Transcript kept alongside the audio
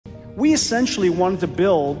We essentially wanted to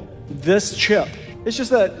build this chip. It's just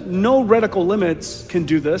that no reticle limits can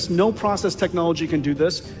do this. No process technology can do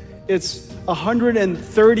this. It's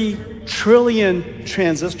 130 trillion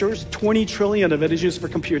transistors, 20 trillion of it is used for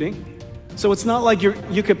computing. So it's not like you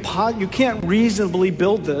can't reasonably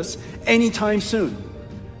build this anytime soon.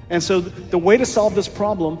 And so the way to solve this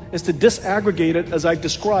problem is to disaggregate it, as I've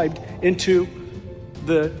described, into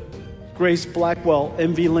the Grace Blackwell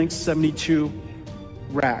NVLink 72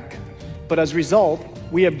 rack. But as a result,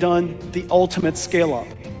 we have done the ultimate scale-up.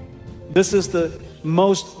 This is the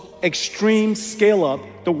most extreme scale-up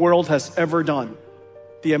the world has ever done.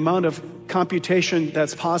 The amount of computation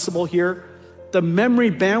that's possible here, the memory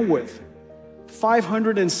bandwidth,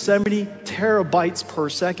 570 terabytes per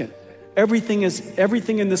second. Everything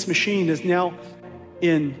in this machine is now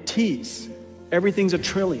in T's. Everything's a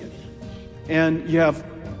trillion. And you have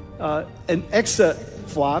an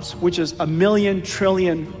exaflops, which is 1,000,000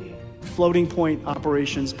 trillion floating point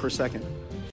operations per second.